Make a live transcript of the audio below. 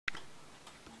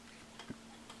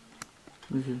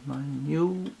This is my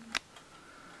new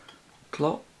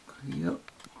clock. Yep.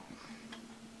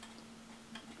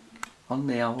 On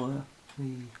the hour,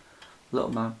 the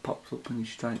little man pops up and he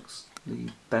strikes the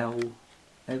bell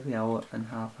every hour and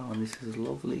half hour, and this is a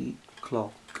lovely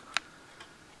clock.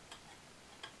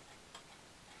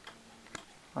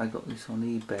 I got this on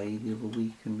eBay the other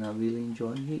week and I really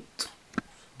enjoy it.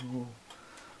 So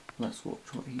let's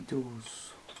watch what he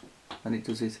does. And it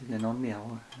does it again on the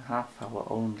hour, half hour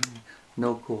only,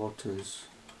 no quarters.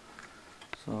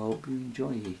 So I hope you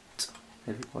enjoy it,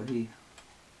 everybody.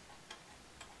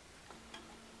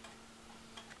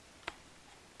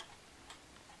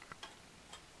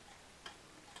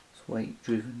 It's weight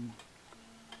driven.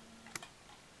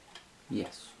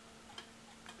 Yes.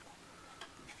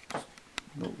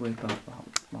 Don't worry about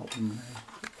that one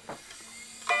there.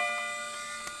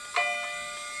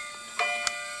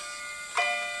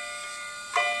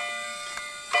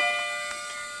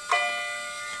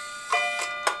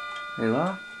 There you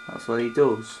are, that's what he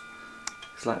does.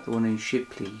 It's like the one in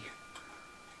Shipley.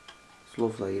 It's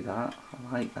lovely, that.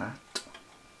 I like that. It's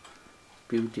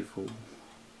beautiful.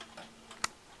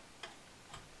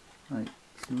 Right,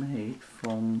 it's made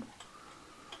from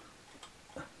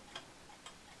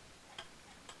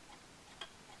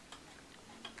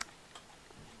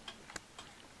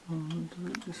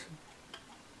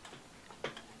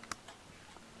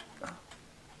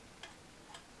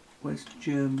West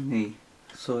Germany.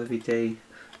 So every day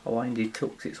a windy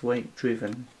tucks, it's weight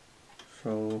driven,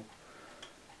 so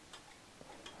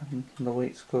and the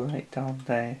weights go right down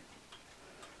there.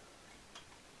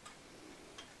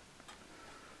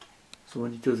 So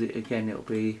when he does it again, it'll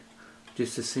be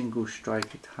just a single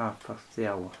strike at 1/2 past the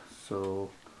hour.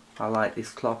 So I like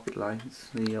this clock. It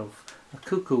reminds me of a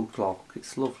cuckoo clock.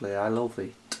 It's lovely, I love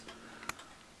it.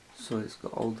 So it's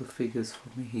got all the figures for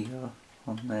me here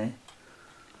on there.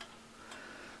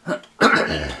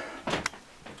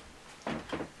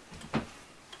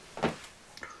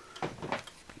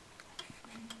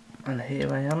 And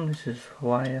here I am. This is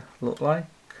what I look like.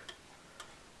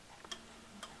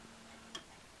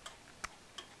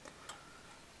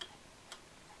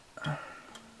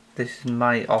 This is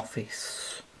my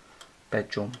office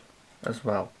bedroom as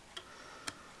well.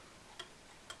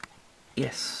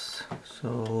 Yes,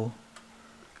 so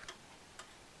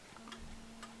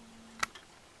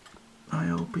I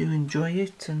hope you enjoy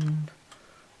it, and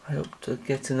I hope to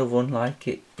get another one like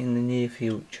it in the near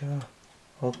future.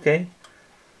 Okay?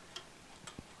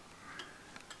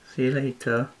 See you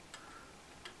later.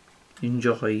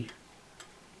 Enjoy.